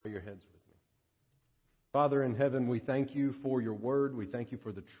your heads with me. Father in heaven, we thank you for your word. We thank you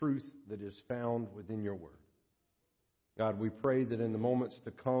for the truth that is found within your word. God, we pray that in the moments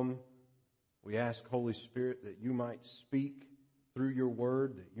to come, we ask, Holy Spirit, that you might speak through your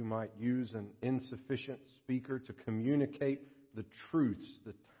word, that you might use an insufficient speaker to communicate the truths,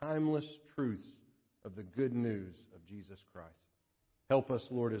 the timeless truths of the good news of Jesus Christ. Help us,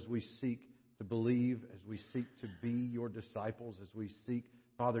 Lord, as we seek to believe, as we seek to be your disciples, as we seek,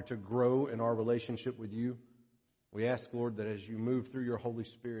 Father, to grow in our relationship with you. We ask, Lord, that as you move through your Holy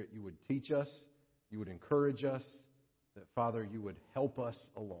Spirit, you would teach us, you would encourage us, that, Father, you would help us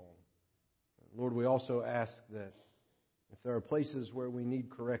along. Lord, we also ask that if there are places where we need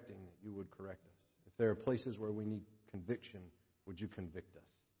correcting, that you would correct us. If there are places where we need conviction, would you convict us?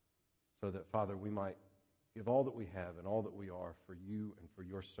 So that, Father, we might give all that we have and all that we are for you and for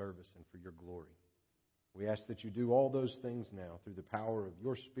your service and for your glory. We ask that you do all those things now through the power of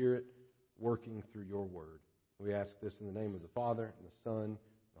your Spirit working through your word. We ask this in the name of the Father and the Son and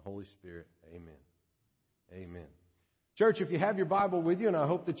the Holy Spirit. Amen. Amen. Church, if you have your Bible with you, and I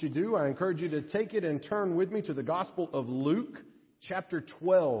hope that you do, I encourage you to take it and turn with me to the Gospel of Luke, chapter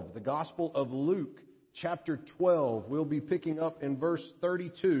 12. The Gospel of Luke, chapter 12. We'll be picking up in verse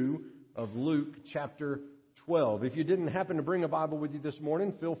 32 of Luke, chapter 12. If you didn't happen to bring a Bible with you this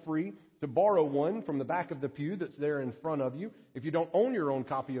morning, feel free to borrow one from the back of the pew that's there in front of you. If you don't own your own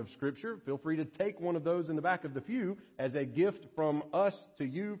copy of Scripture, feel free to take one of those in the back of the pew as a gift from us to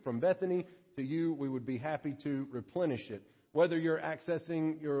you, from Bethany to you. We would be happy to replenish it. Whether you're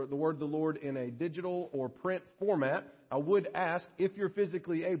accessing the Word of the Lord in a digital or print format, I would ask, if you're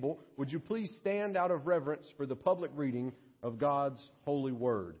physically able, would you please stand out of reverence for the public reading of God's holy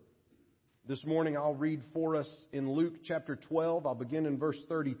Word. This morning I'll read for us in Luke chapter 12. I'll begin in verse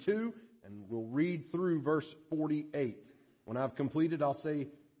 32 and we'll read through verse 48. When I've completed, I'll say,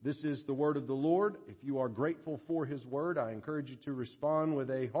 "This is the word of the Lord." If you are grateful for His word, I encourage you to respond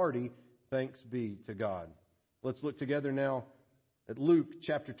with a hearty thanks be to God. Let's look together now at Luke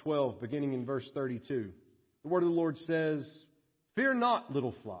chapter 12, beginning in verse 32. The word of the Lord says, "Fear not,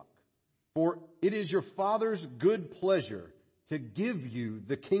 little flock, for it is your Father's good pleasure to give you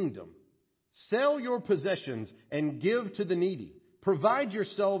the kingdom. Sell your possessions and give to the needy. Provide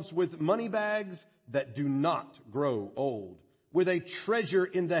yourselves with money bags that do not grow old, with a treasure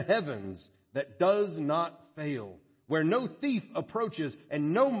in the heavens that does not fail, where no thief approaches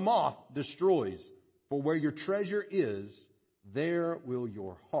and no moth destroys. For where your treasure is, there will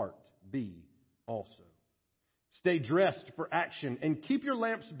your heart be also. Stay dressed for action and keep your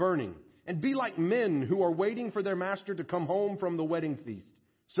lamps burning, and be like men who are waiting for their master to come home from the wedding feast,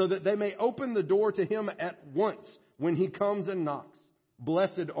 so that they may open the door to him at once when he comes and knocks.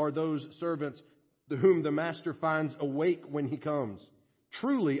 Blessed are those servants whom the master finds awake when he comes.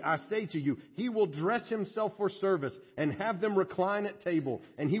 Truly, I say to you, he will dress himself for service and have them recline at table,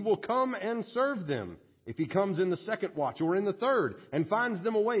 and he will come and serve them. If he comes in the second watch or in the third and finds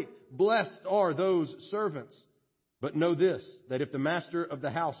them awake, blessed are those servants. But know this, that if the master of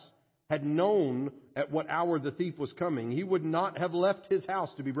the house had known at what hour the thief was coming, he would not have left his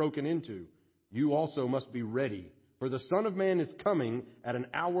house to be broken into. You also must be ready, for the Son of Man is coming at an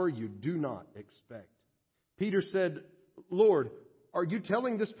hour you do not expect." Peter said, "Lord, are you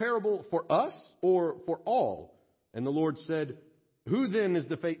telling this parable for us or for all?" And the Lord said, "Who then is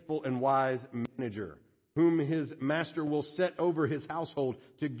the faithful and wise manager, whom his master will set over his household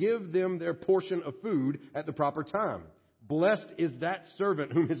to give them their portion of food at the proper time? Blessed is that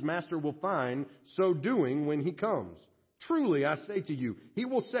servant whom his master will find so doing when he comes. Truly, I say to you, he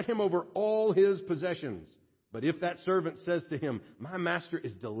will set him over all his possessions. But if that servant says to him, 'My master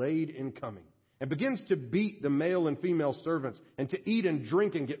is delayed in coming,' and begins to beat the male and female servants, and to eat and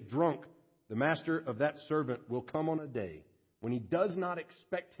drink and get drunk, the master of that servant will come on a day when he does not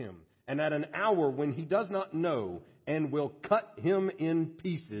expect him, and at an hour when he does not know, and will cut him in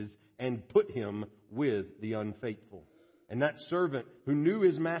pieces and put him with the unfaithful. And that servant who knew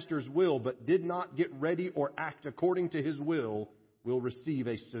his master's will but did not get ready or act according to his will receive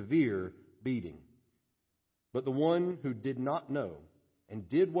a severe beating. But the one who did not know and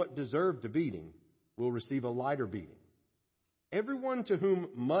did what deserved a beating will receive a lighter beating. Everyone to whom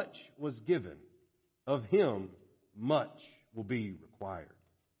much was given, of him much will be required.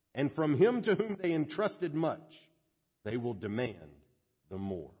 And from him to whom they entrusted much, they will demand the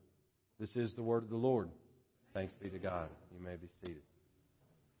more." This is the word of the Lord. Thanks be to God. You may be seated.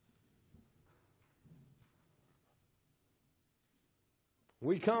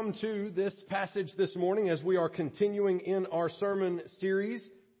 We come to this passage this morning as we are continuing in our sermon series,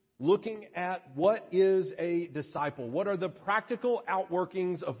 looking at what is a disciple. What are the practical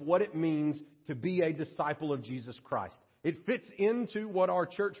outworkings of what it means to be a disciple of Jesus Christ? It fits into what our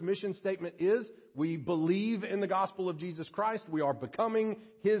church mission statement is. We believe in the gospel of Jesus Christ. We are becoming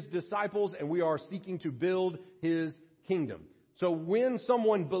His disciples, and we are seeking to build His kingdom. So when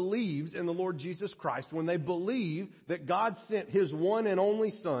someone believes in the Lord Jesus Christ, when they believe that God sent His one and only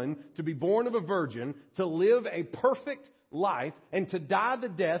Son to be born of a virgin, to live a perfect life, and to die the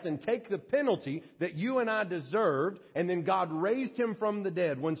death and take the penalty that you and I deserved, and then God raised Him from the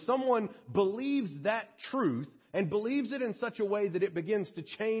dead. When someone believes that truth and believes it in such a way that it begins to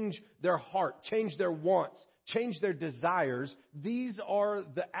change their heart, change their wants, change their desires, these are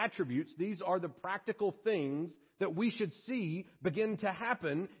the attributes, these are the practical things that we should see begin to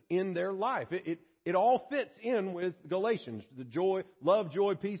happen in their life. It all fits in with Galatians. The joy, love,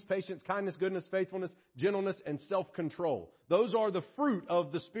 joy, peace, patience, kindness, goodness, faithfulness, gentleness, and self-control. Those are the fruit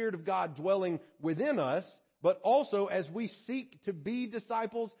of the Spirit of God dwelling within us. But also, as we seek to be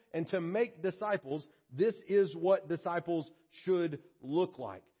disciples and to make disciples, this is what disciples should look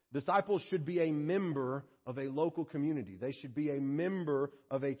like. Disciples should be a member of a local community. They should be a member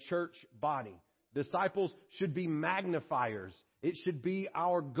of a church body. Disciples should be magnifiers. It should be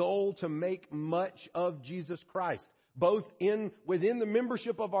our goal to make much of Jesus Christ, both within the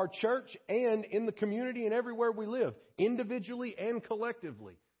membership of our church and in the community and everywhere we live, individually and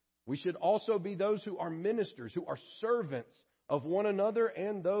collectively. We should also be those who are ministers, who are servants of one another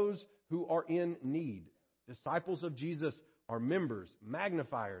and those who are in need. Disciples of Jesus are members,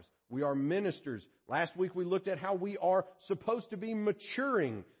 magnifiers. We are ministers. Last week we looked at how we are supposed to be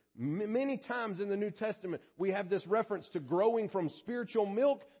maturing. Many times in the New Testament, we have this reference to growing from spiritual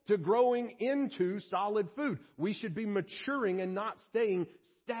milk to growing into solid food. We should be maturing and not staying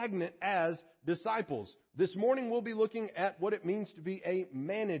stagnant as disciples. This morning we'll be looking at what it means to be a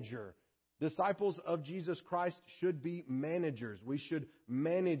manager. Disciples of Jesus Christ should be managers. We should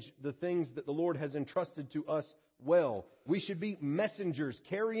manage the things that the Lord has entrusted to us well. We should be messengers,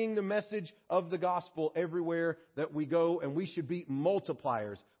 carrying the message of the gospel everywhere that we go, and we should be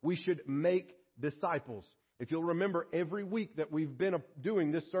multipliers. We should make disciples. If you'll remember, every week that we've been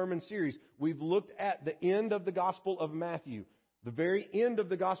doing this sermon series, we've looked at the end of the Gospel of Matthew. The very end of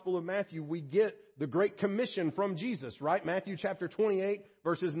the Gospel of Matthew, we get the Great Commission from Jesus, right? Matthew chapter 28,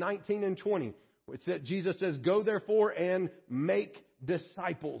 verses 19 and 20. It's that Jesus says, "Go therefore and make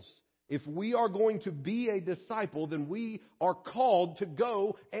disciples." If we are going to be a disciple, then we are called to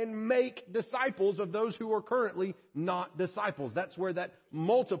go and make disciples of those who are currently not disciples. That's where that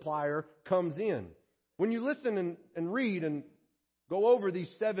multiplier comes in. When you listen and read and go over these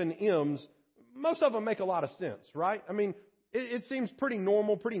 7 M's, most of them make a lot of sense, right? I mean, it seems pretty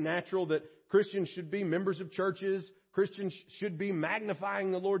normal, pretty natural that Christians should be members of churches. Christians should be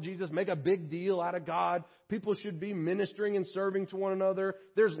magnifying the Lord Jesus, make a big deal out of God. People should be ministering and serving to one another.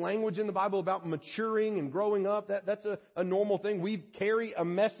 There's language in the Bible about maturing and growing up. That's a normal thing. We carry a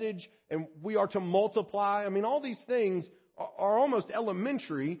message and we are to multiply. I mean, all these things are almost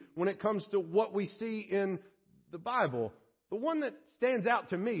elementary when it comes to what we see in the Bible. The one that stands out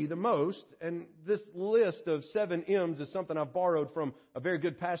to me the most, and this list of 7 M's is something I've borrowed from a very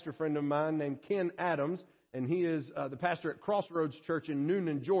good pastor friend of mine named Ken Adams, and he is the pastor at Crossroads Church in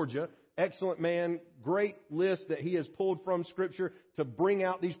Noonan, Georgia. Excellent man, great list that he has pulled from Scripture to bring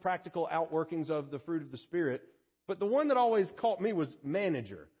out these practical outworkings of the fruit of the Spirit. But the one that always caught me was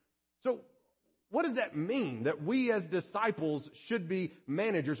manager. So what does that mean, that we as disciples should be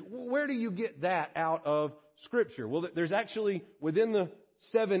managers? Where do you get that out of Scripture? Well, there's actually, within the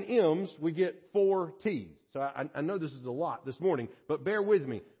 7 M's, we get 4 T's. So I know this is a lot this morning, but bear with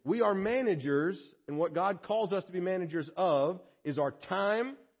me. We are managers, and what God calls us to be managers of is our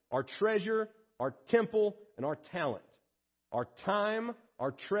time, our treasure, our temple, and our talent. Our time,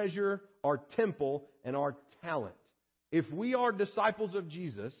 our treasure, our temple, and our talent. If we are disciples of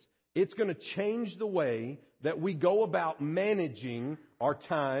Jesus, it's going to change the way that we go about managing our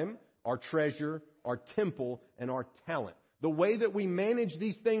time, our treasure, our temple, and our talent. The way that we manage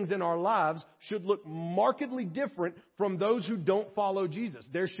these things in our lives should look markedly different from those who don't follow Jesus.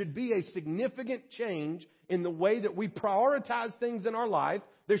 There should be a significant change in the way that we prioritize things in our life.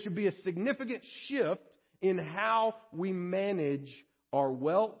 There should be a significant shift in how we manage our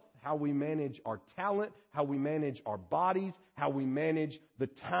wealth, how we manage our talent, how we manage our bodies, how we manage the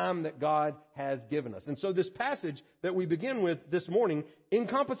time that God has given us. And so this passage that we begin with this morning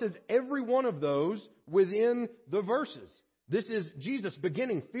encompasses every one of those within the verses. This is Jesus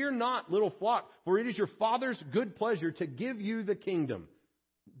beginning, "Fear not, little flock, for it is your Father's good pleasure to give you the kingdom."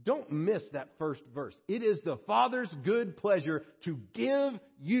 don't miss that first verse. It is the Father's good pleasure to give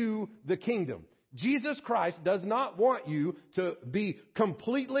you the kingdom. Jesus Christ does not want you to be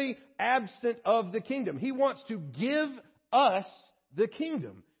completely absent of the kingdom. He wants to give us the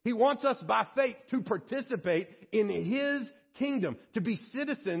kingdom. He wants us by faith to participate in His kingdom, to be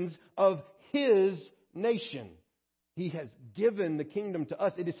citizens of His nation. He has given the kingdom to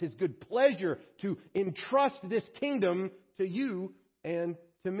us. It is His good pleasure to entrust this kingdom to you and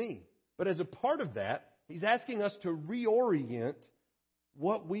to me. But as a part of that, He's asking us to reorient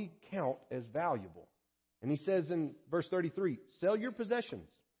what we count as valuable. And He says in verse 33, sell your possessions,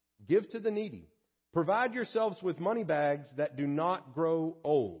 give to the needy, provide yourselves with money bags that do not grow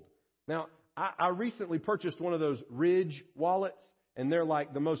old. Now, I recently purchased one of those Ridge wallets, and they're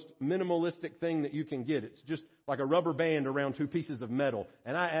like the most minimalistic thing that you can get. It's just like a rubber band around two pieces of metal,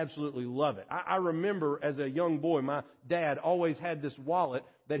 and I absolutely love it. I remember as a young boy, my dad always had this wallet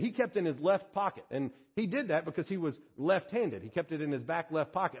that he kept in his left pocket, and he did that because he was left-handed. He kept it in his back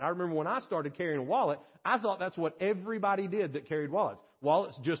left pocket. I remember when I started carrying a wallet, I thought that's what everybody did that carried wallets.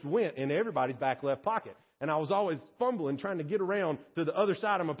 Wallets just went in everybody's back left pocket. And I was always fumbling, trying to get around to the other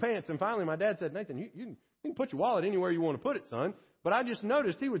side of my pants. And finally, my dad said, Nathan, you can put your wallet anywhere you want to put it, son. But I just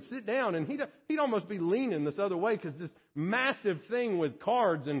noticed he would sit down and he'd almost be leaning this other way because this massive thing with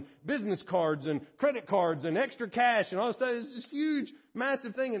cards and business cards and credit cards and extra cash and all this stuff. It's this huge,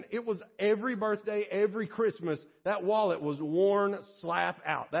 massive thing. And it was every birthday, every Christmas, that wallet was worn slap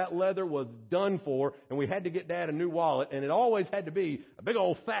out. That leather was done for, and we had to get Dad a new wallet. And it always had to be a big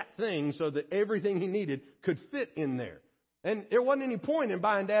old fat thing so that everything he needed could fit in there. And there wasn't any point in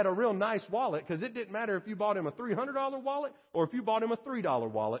buying Dad a real nice wallet because it didn't matter if you bought him a $300 wallet or if you bought him a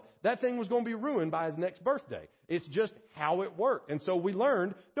 $3 wallet. That thing was going to be ruined by his next birthday. It's just how it worked. And so we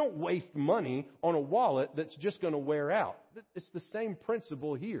learned, don't waste money on a wallet that's just going to wear out. It's the same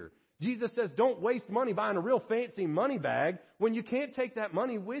principle here. Jesus says don't waste money buying a real fancy money bag when you can't take that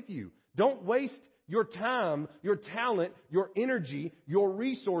money with you. Don't waste your time, your talent, your energy, your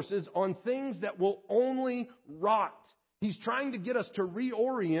resources on things that will only rot. He's trying to get us to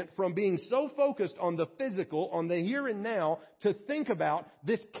reorient from being so focused on the physical, on the here and now, to think about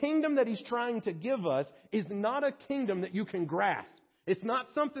this kingdom that He's trying to give us is not a kingdom that you can grasp. It's not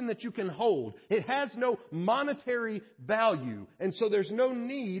something that you can hold. It has no monetary value. And so there's no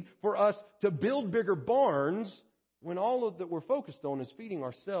need for us to build bigger barns when all of that we're focused on is feeding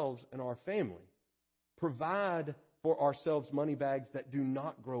ourselves and our family. Provide for ourselves money bags that do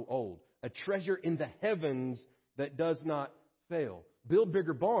not grow old. A treasure in the heavens that does not fail. Build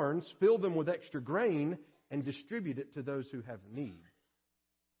bigger barns, fill them with extra grain, and distribute it to those who have need.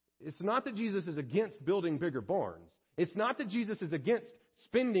 It's not that Jesus is against building bigger barns. It's not that Jesus is against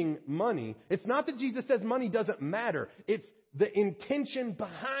spending money. It's not that Jesus says money doesn't matter. It's the intention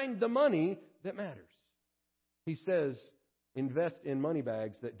behind the money that matters. He says, invest in money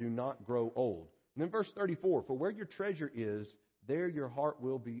bags that do not grow old. And then verse 34, for where your treasure is, there your heart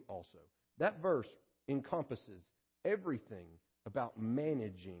will be also. That verse encompasses everything about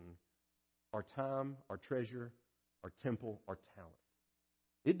managing our time, our treasure, our temple, our talent.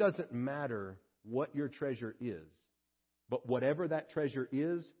 It doesn't matter what your treasure is, but whatever that treasure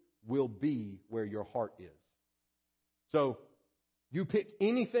is will be where your heart is. So you pick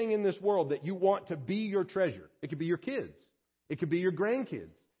anything in this world that you want to be your treasure. It could be your kids. It could be your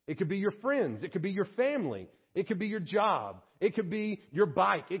grandkids. It could be your friends. It could be your family. It could be your job. It could be your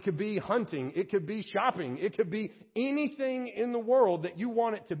bike. It could be hunting. It could be shopping. It could be anything in the world that you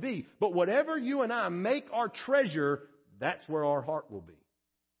want it to be. But whatever you and I make our treasure, that's where our heart will be.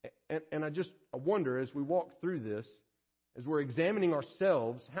 And I wonder as we walk through this, as we're examining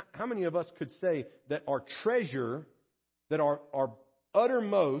ourselves, how many of us could say that our treasure, that our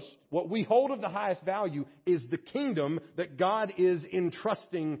uttermost, what we hold of the highest value is the kingdom that God is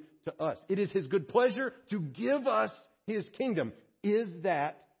entrusting to us. It is His good pleasure to give us His kingdom. Is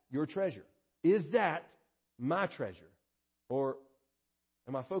that your treasure? Is that my treasure? Or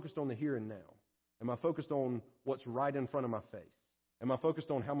am I focused on the here and now? Am I focused on what's right in front of my face? Am I focused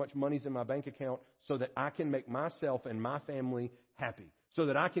on how much money's in my bank account so that I can make myself and my family happy? So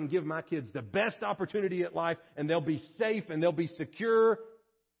that I can give my kids the best opportunity at life and they'll be safe and they'll be secure.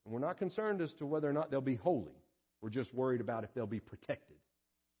 And we're not concerned as to whether or not they'll be holy. We're just worried about if they'll be protected.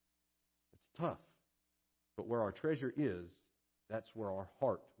 It's tough. But where our treasure is, that's where our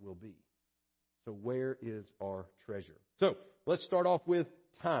heart will be. So where is our treasure? So let's start off with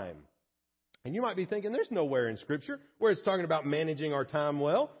time. And you might be thinking, there's nowhere in Scripture where it's talking about managing our time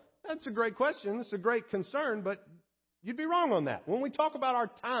well. That's a great question. It's a great concern, but you'd be wrong on that. When we talk about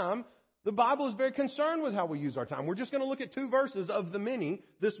our time, The Bible is very concerned with how we use our time. We're just going to look at two verses of the many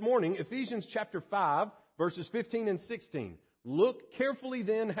this morning. Ephesians chapter 5, verses 15 and 16. Look carefully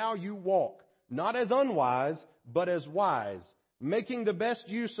then how you walk, not as unwise, but as wise, making the best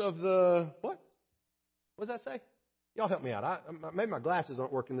use of the, what? What does that say? Y'all help me out. Maybe my glasses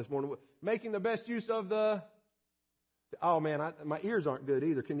aren't working this morning. Making the best use of the, oh man, my ears aren't good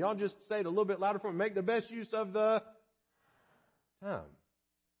either. Can y'all just say it a little bit louder for me? Make the best use of the time.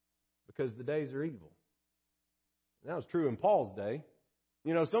 Because the days are evil. That was true in Paul's day.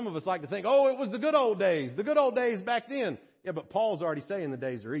 You know, some of us like to think, oh, it was the good old days back then. Yeah, but Paul's already saying the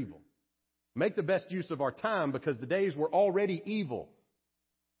days are evil. Make the best use of our time because the days were already evil.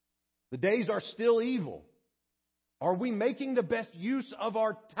 The days are still evil. Are we making the best use of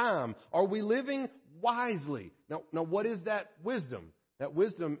our time? Are we living wisely? Now, what is that wisdom? That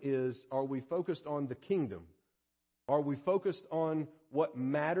wisdom is, are we focused on the kingdom? Are we focused on what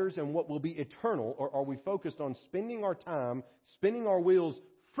matters and what will be eternal? Or are we focused on spending our time, spinning our wheels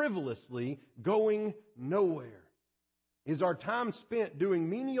frivolously, going nowhere? Is our time spent doing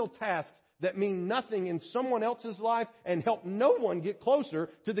menial tasks that mean nothing in someone else's life and help no one get closer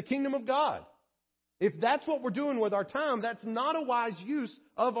to the kingdom of God? If that's what we're doing with our time, that's not a wise use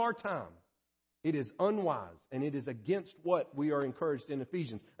of our time. It is unwise, and it is against what we are encouraged in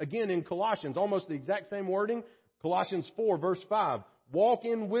Ephesians. Again, in Colossians, almost the exact same wording. Colossians 4, verse 5. Walk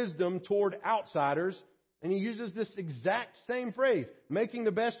in wisdom toward outsiders. And he uses this exact same phrase. Making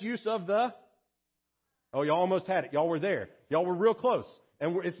the best use of the... Oh, y'all almost had it. Y'all were there. Y'all were real close.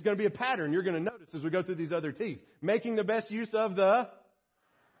 And it's going to be a pattern you're going to notice as we go through these other T's. Making the best use of the...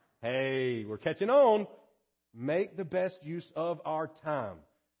 Hey, we're catching on. Make the best use of our time.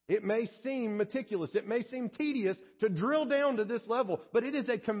 It may seem meticulous. It may seem tedious to drill down to this level. But it is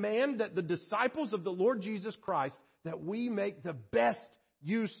a command that the disciples of the Lord Jesus Christ, that we make the best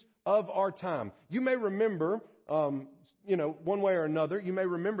use of our time. You may remember, one way or another, you may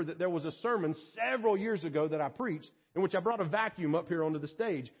remember that there was a sermon several years ago that I preached in which I brought a vacuum up here onto the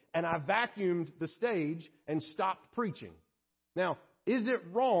stage. And I vacuumed the stage and stopped preaching. Now, is it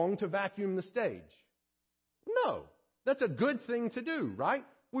wrong to vacuum the stage? No. That's a good thing to do, right?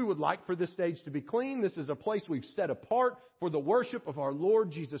 We would like for this stage to be clean. This is a place we've set apart for the worship of our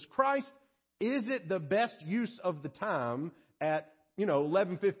Lord Jesus Christ. Is it the best use of the time at,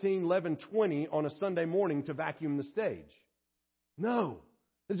 11:15, 11:20 on a Sunday morning to vacuum the stage? No.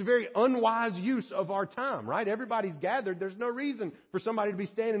 It's a very unwise use of our time, right? Everybody's gathered. There's no reason for somebody to be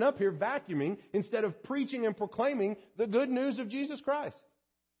standing up here vacuuming instead of preaching and proclaiming the good news of Jesus Christ.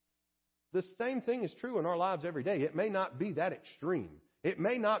 The same thing is true in our lives every day. It may not be that extreme. It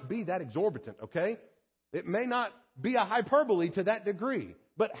may not be that exorbitant, okay? It may not be a hyperbole to that degree.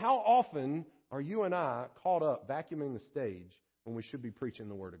 But how often are you and I caught up vacuuming the stage when we should be preaching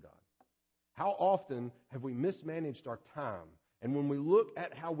the Word of God? How often have we mismanaged our time? And when we look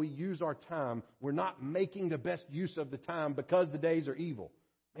at how we use our time, we're not making the best use of the time because the days are evil.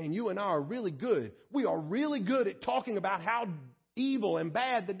 Man, you and I are really good. We are really good at talking about how evil and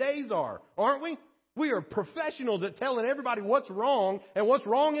bad the days are, aren't we? We are professionals at telling everybody what's wrong and what's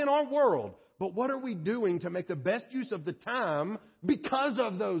wrong in our world. But what are we doing to make the best use of the time because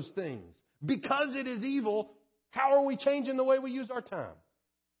of those things? Because it is evil, how are we changing the way we use our time?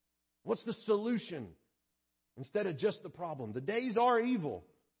 What's the solution instead of just the problem? The days are evil.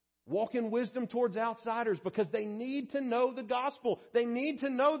 Walk in wisdom towards outsiders because they need to know the gospel. They need to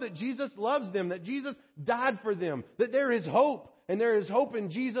know that Jesus loves them, that Jesus died for them, that there is hope. And there is hope in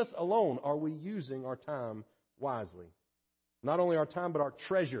Jesus alone. Are we using our time wisely? Not only our time, but our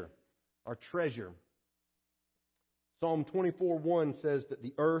treasure. Our treasure. Psalm 24:1 says that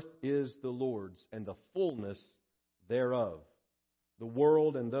the earth is the Lord's and the fullness thereof, the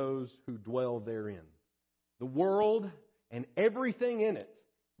world and those who dwell therein. The world and everything in it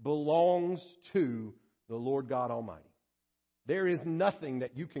belongs to the Lord God Almighty. There is nothing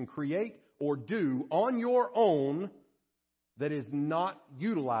that you can create or do on your own that is not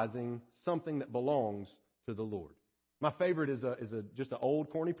utilizing something that belongs to the Lord. My favorite is just an old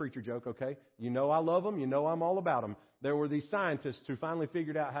corny preacher joke, okay? You know I love them. You know I'm all about them. There were these scientists who finally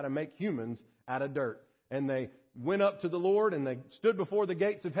figured out how to make humans out of dirt. And they went up to the Lord and they stood before the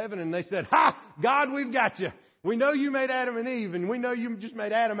gates of heaven and they said, "Ha! God, we've got you. We know you made Adam and Eve and we know you just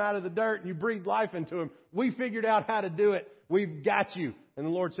made Adam out of the dirt and you breathed life into him. We figured out how to do it. We've got you." And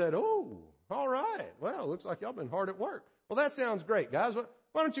the Lord said, "Oh, all right. Well, looks like y'all been hard at work. Well, that sounds great, guys.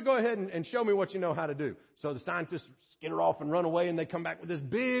 Why don't you go ahead and show me what you know how to do?" So the scientists skitter off and run away, and they come back with this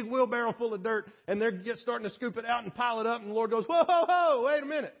big wheelbarrow full of dirt, and they're just starting to scoop it out and pile it up, and the Lord goes, "Whoa, whoa, whoa, wait a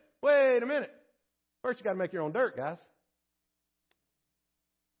minute. First, you got to make your own dirt, guys."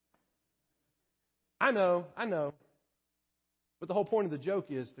 I know. But the whole point of the joke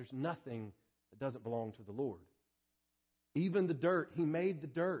is there's nothing that doesn't belong to the Lord. Even the dirt. He made the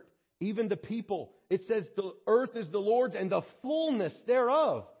dirt. Even the people. It says the earth is the Lord's and the fullness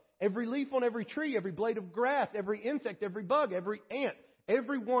thereof. Every leaf on every tree, every blade of grass, every insect, every bug, every ant.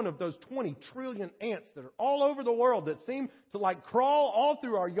 Every one of those 20 trillion ants that are all over the world that seem to like crawl all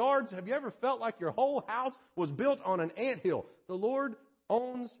through our yards. Have you ever felt like your whole house was built on an anthill? The Lord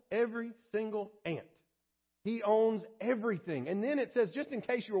owns every single ant. He owns everything. And then it says, just in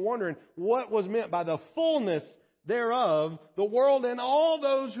case you were wondering what was meant by the fullness thereof, the world and all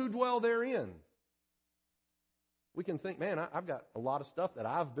those who dwell therein. We can think, man, I've got a lot of stuff that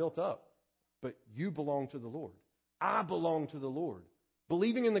I've built up. But you belong to the Lord. I belong to the Lord.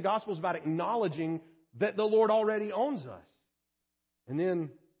 Believing in the gospel is about acknowledging that the Lord already owns us. And then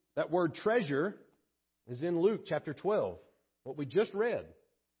that word treasure is in Luke chapter 12, what we just read.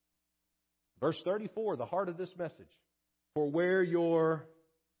 Verse 34, the heart of this message. For where your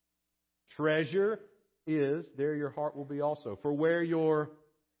treasure is, there your heart will be also. For where your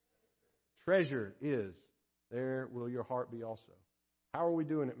treasure is, there will your heart be also. How are we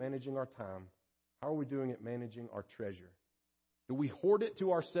doing at managing our time? How are we doing at managing our treasure? Do we hoard it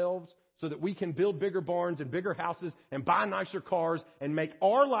to ourselves so that we can build bigger barns and bigger houses and buy nicer cars and make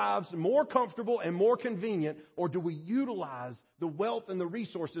our lives more comfortable and more convenient? Or do we utilize the wealth and the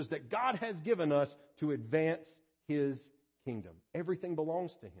resources that God has given us to advance His kingdom? Everything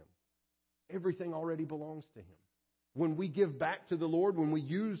belongs to Him. Everything already belongs to Him. When we give back to the Lord, when we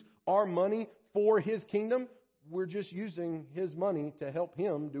use our money for His kingdom, we're just using His money to help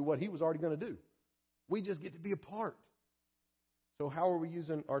Him do what He was already going to do. We just get to be a part. So how are we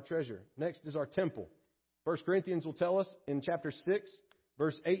using our treasure? Next is our temple. 1 Corinthians will tell us in chapter 6,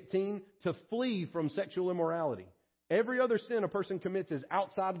 verse 18, to flee from sexual immorality. Every other sin a person commits is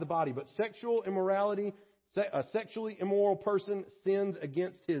outside of the body, but sexual immorality, a sexually immoral person sins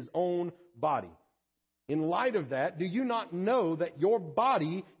against his own body. In light of that, do you not know that your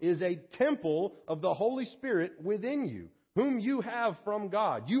body is a temple of the Holy Spirit within you, whom you have from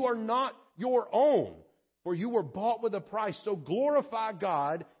God? You are not your own, for you were bought with a price. So glorify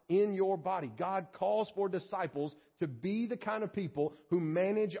God in your body. God calls for disciples to be the kind of people who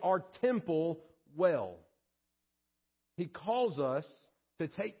manage our temple well. He calls us to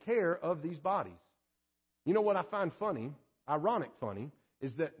take care of these bodies. You know what I find funny, ironic funny,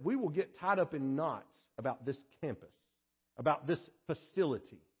 is that we will get tied up in knots about this campus, about this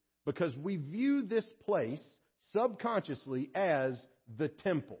facility, because we view this place subconsciously as the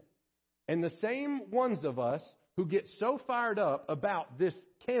temple. And the same ones of us who get so fired up about this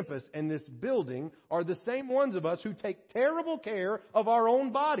campus and this building are the same ones of us who take terrible care of our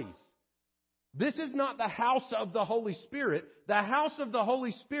own bodies. This is not the house of the Holy Spirit. The house of the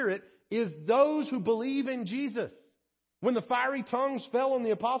Holy Spirit is those who believe in Jesus. When the fiery tongues fell on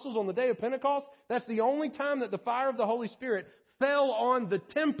the apostles on the day of Pentecost, that's the only time that the fire of the Holy Spirit fell on the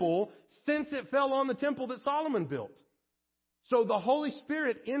temple since it fell on the temple that Solomon built. So the Holy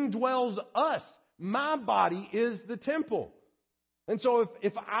Spirit indwells us. My body is the temple. And so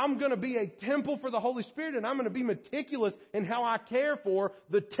if I'm going to be a temple for the Holy Spirit and I'm going to be meticulous in how I care for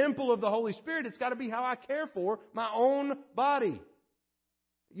the temple of the Holy Spirit, it's got to be how I care for my own body.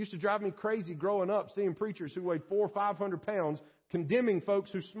 It used to drive me crazy growing up seeing preachers who weighed 400 or 500 pounds condemning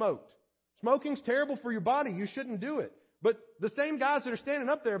folks who smoked. Smoking's terrible for your body. You shouldn't do it. But the same guys that are standing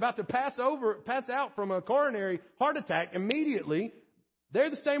up there about to pass out from a coronary heart attack immediately, they're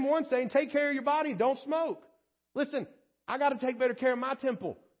the same ones saying, take care of your body, don't smoke. Listen, I got to take better care of my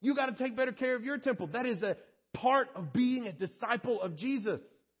temple. You got to take better care of your temple. That is a part of being a disciple of Jesus.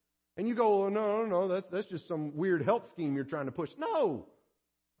 And you go, well, no, that's just some weird health scheme you're trying to push. No,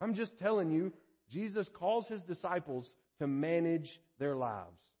 I'm just telling you, Jesus calls His disciples to manage their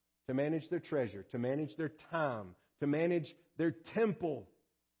lives, to manage their treasure, to manage their time, to manage their temple.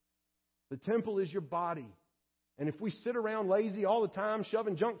 The temple is your body. And if we sit around lazy all the time,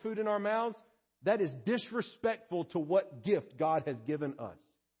 shoving junk food in our mouths, that is disrespectful to what gift God has given us.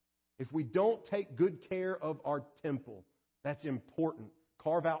 If we don't take good care of our temple, that's important.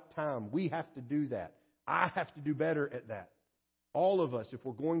 Carve out time. We have to do that. I have to do better at that. All of us, if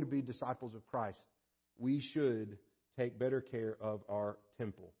we're going to be disciples of Christ, we should take better care of our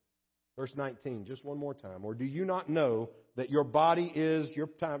temple. Verse 19, just one more time. Or do you not know that your body is, your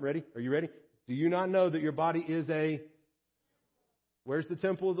time, ready? Are you ready? Do you not know that your body is where's the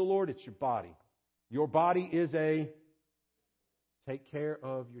temple of the Lord? It's your body. Your body is take care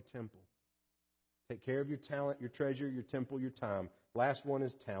of your temple. Take care of your talent, your treasure, your temple, your time. Last one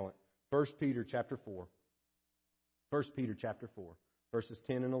is talent. 1 Peter chapter 4. 1 Peter chapter 4, verses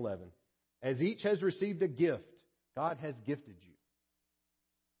 10 and 11. As each has received a gift, God has gifted you.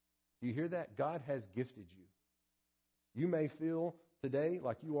 Do you hear that? God has gifted you. You may feel today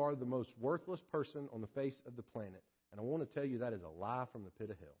like you are the most worthless person on the face of the planet. And I want to tell you that is a lie from the pit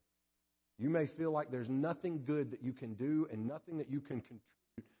of hell. You may feel like there's nothing good that you can do and nothing that you can contribute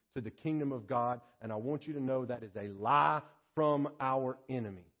to the kingdom of God. And I want you to know that is a lie from our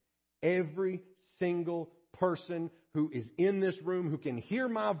enemy. Every single person who is in this room who can hear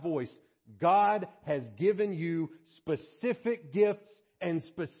my voice, God has given you specific gifts and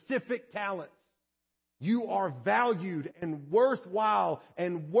specific talents. You are valued and worthwhile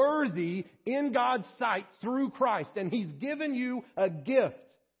and worthy in God's sight through Christ. And He's given you a gift.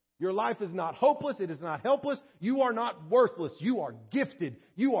 Your life is not hopeless. It is not helpless. You are not worthless. You are gifted.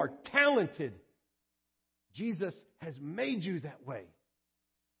 You are talented. Jesus has made you that way.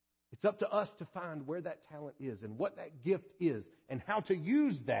 It's up to us to find where that talent is and what that gift is and how to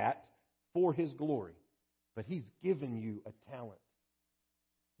use that for His glory. But He's given you a talent.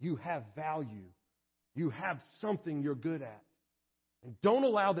 You have value. You have something you're good at. And don't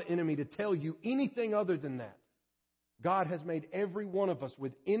allow the enemy to tell you anything other than that. God has made every one of us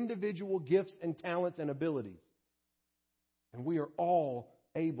with individual gifts and talents and abilities. And we are all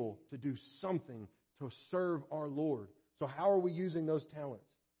able to do something to serve our Lord. So how are we using those talents?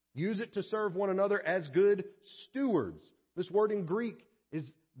 Use it to serve one another as good stewards. This word in Greek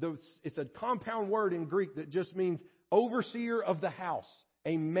it's a compound word in Greek that just means overseer of the house,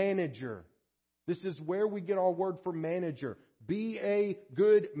 a manager. This is where we get our word for manager. Be a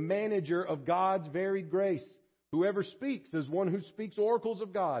good manager of God's varied grace. Whoever speaks as one who speaks oracles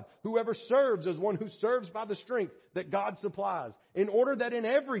of God. Whoever serves as one who serves by the strength that God supplies. In order that in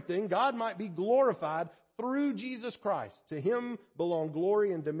everything God might be glorified through Jesus Christ. To Him belong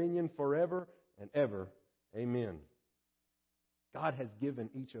glory and dominion forever and ever. Amen. God has given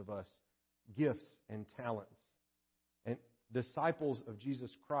each of us gifts and talents. And disciples of Jesus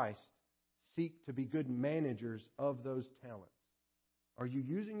Christ seek to be good managers of those talents. Are you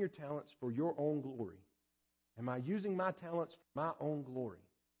using your talents for your own glory? Am I using my talents for my own glory?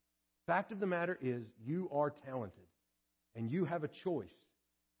 Fact of the matter is, you are talented. And you have a choice.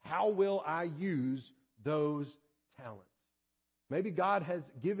 How will I use those talents? Maybe God has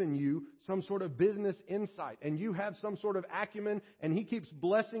given you some sort of business insight and you have some sort of acumen and He keeps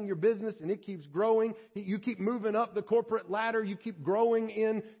blessing your business and it keeps growing. You keep moving up the corporate ladder. You keep growing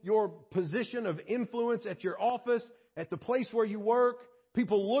in your position of influence at your office, at the place where you work.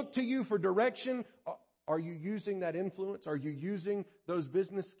 People look to you for direction. Are you using that influence? Are you using those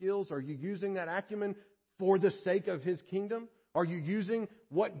business skills? Are you using that acumen for the sake of His kingdom? Are you using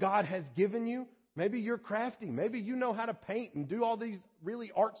what God has given you? Maybe you're crafty. Maybe you know how to paint and do all these really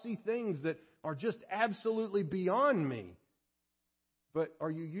artsy things that are just absolutely beyond me. But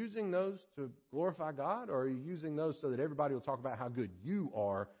are you using those to glorify God, or are you using those so that everybody will talk about how good you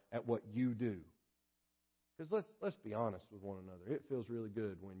are at what you do? Because let's be honest with one another. It feels really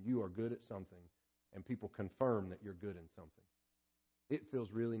good when you are good at something and people confirm that you're good in something. It feels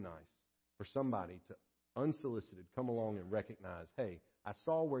really nice for somebody to unsolicited come along and recognize, hey, I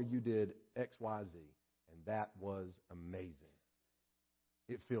saw where you did X, Y, Z, and that was amazing.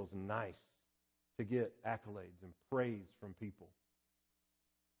 It feels nice to get accolades and praise from people.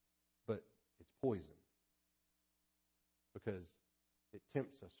 But it's poison. Because it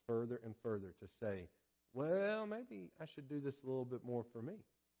tempts us further and further to say, well, maybe I should do this a little bit more for me.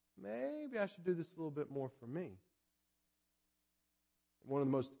 Maybe I should do this a little bit more for me. One of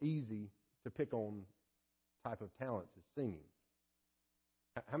the most easy to pick on type of talents is singing.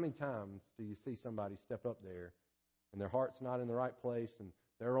 How many times do you see somebody step up there and their heart's not in the right place and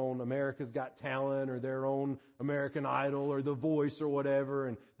they're on America's Got Talent or they're on American Idol or The Voice or whatever,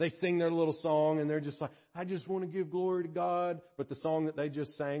 and they sing their little song and they're just like, I just want to give glory to God. But the song that they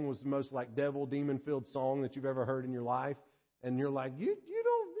just sang was the most like devil, demon-filled song that you've ever heard in your life. And you're like, you're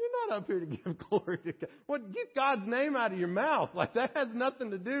not up here to give glory to God. What, get God's name out of your mouth. Like, that has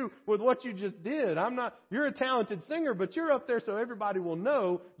nothing to do with what you just did. You're a talented singer, but you're up there so everybody will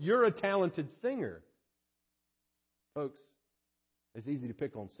know you're a talented singer. Folks, it's easy to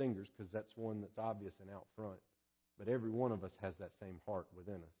pick on singers because that's one that's obvious and out front. But every one of us has that same heart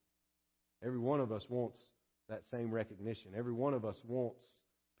within us. Every one of us wants that same recognition. Every one of us wants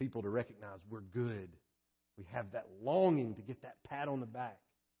people to recognize we're good. We have that longing to get that pat on the back.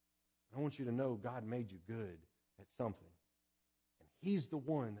 I want you to know God made you good at something. And He's the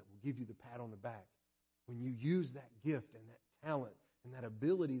one that will give you the pat on the back when you use that gift and that talent and that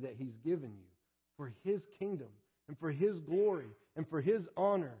ability that He's given you for His kingdom and for His glory and for His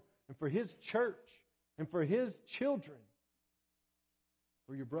honor and for His church and for His children.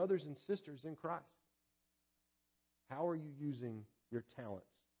 for your brothers and sisters in Christ. How are you using your talents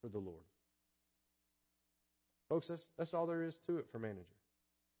for the Lord? Folks, that's all there is to it for manager.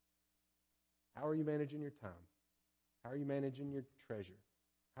 How are you managing your time? How are you managing your treasure?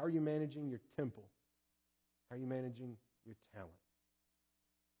 How are you managing your temple? How are you managing your talent?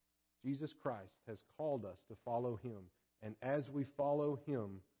 Jesus Christ has called us to follow Him. And as we follow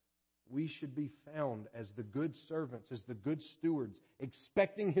Him, we should be found as the good servants, as the good stewards,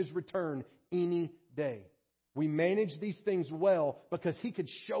 expecting His return any day. We manage these things well because He could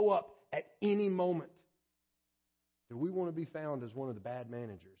show up at any moment. Do we want to be found as one of the bad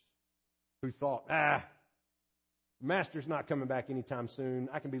managers who thought, Master's not coming back anytime soon.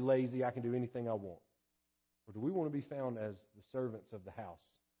 I can be lazy. I can do anything I want. Or do we want to be found as the servants of the house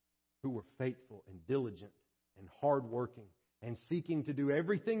who were faithful and diligent and hardworking and seeking to do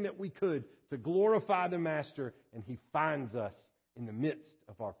everything that we could to glorify the Master, and He finds us in the midst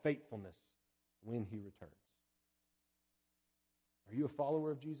of our faithfulness when He returns? Are you a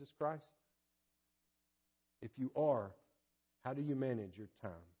follower of Jesus Christ? If you are, how do you manage your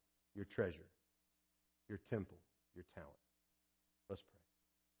time, your treasure, your temple, your talent? Let's pray.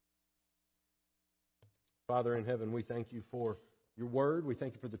 Father in heaven, we thank You for Your Word. We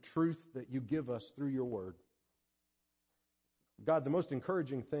thank You for the truth that You give us through Your Word. God, the most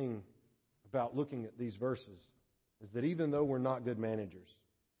encouraging thing about looking at these verses is that even though we're not good managers,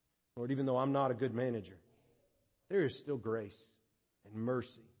 Lord, even though I'm not a good manager, there is still grace and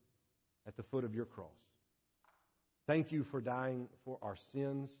mercy at the foot of Your cross. Thank You for dying for our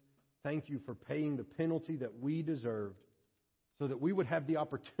sins. Thank You for paying the penalty that we deserved so that we would have the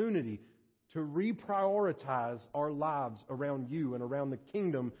opportunity to reprioritize our lives around You and around the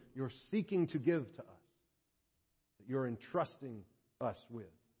kingdom You're seeking to give to us, that You're entrusting us with.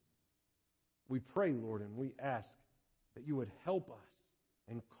 We pray, Lord, and we ask that You would help us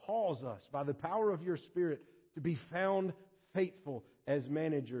and cause us, by the power of Your Spirit, to be found faithful as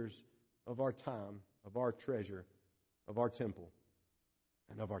managers of our time, of our treasure, of our temple,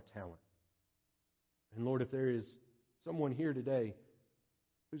 and of our talent. And Lord, if there is someone here today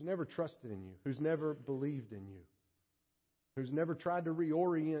who's never trusted in You, who's never believed in You, who's never tried to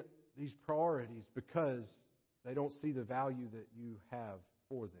reorient these priorities because they don't see the value that You have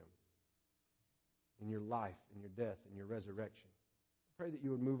for them in Your life, in Your death, in Your resurrection, I pray that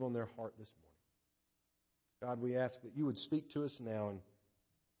You would move on their heart this morning. God, we ask that You would speak to us now and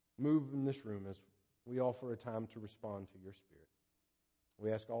move in this room as we offer a time to respond to Your Spirit.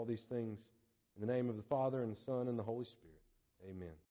 We ask all these things in the name of the Father, and the Son, and the Holy Spirit. Amen.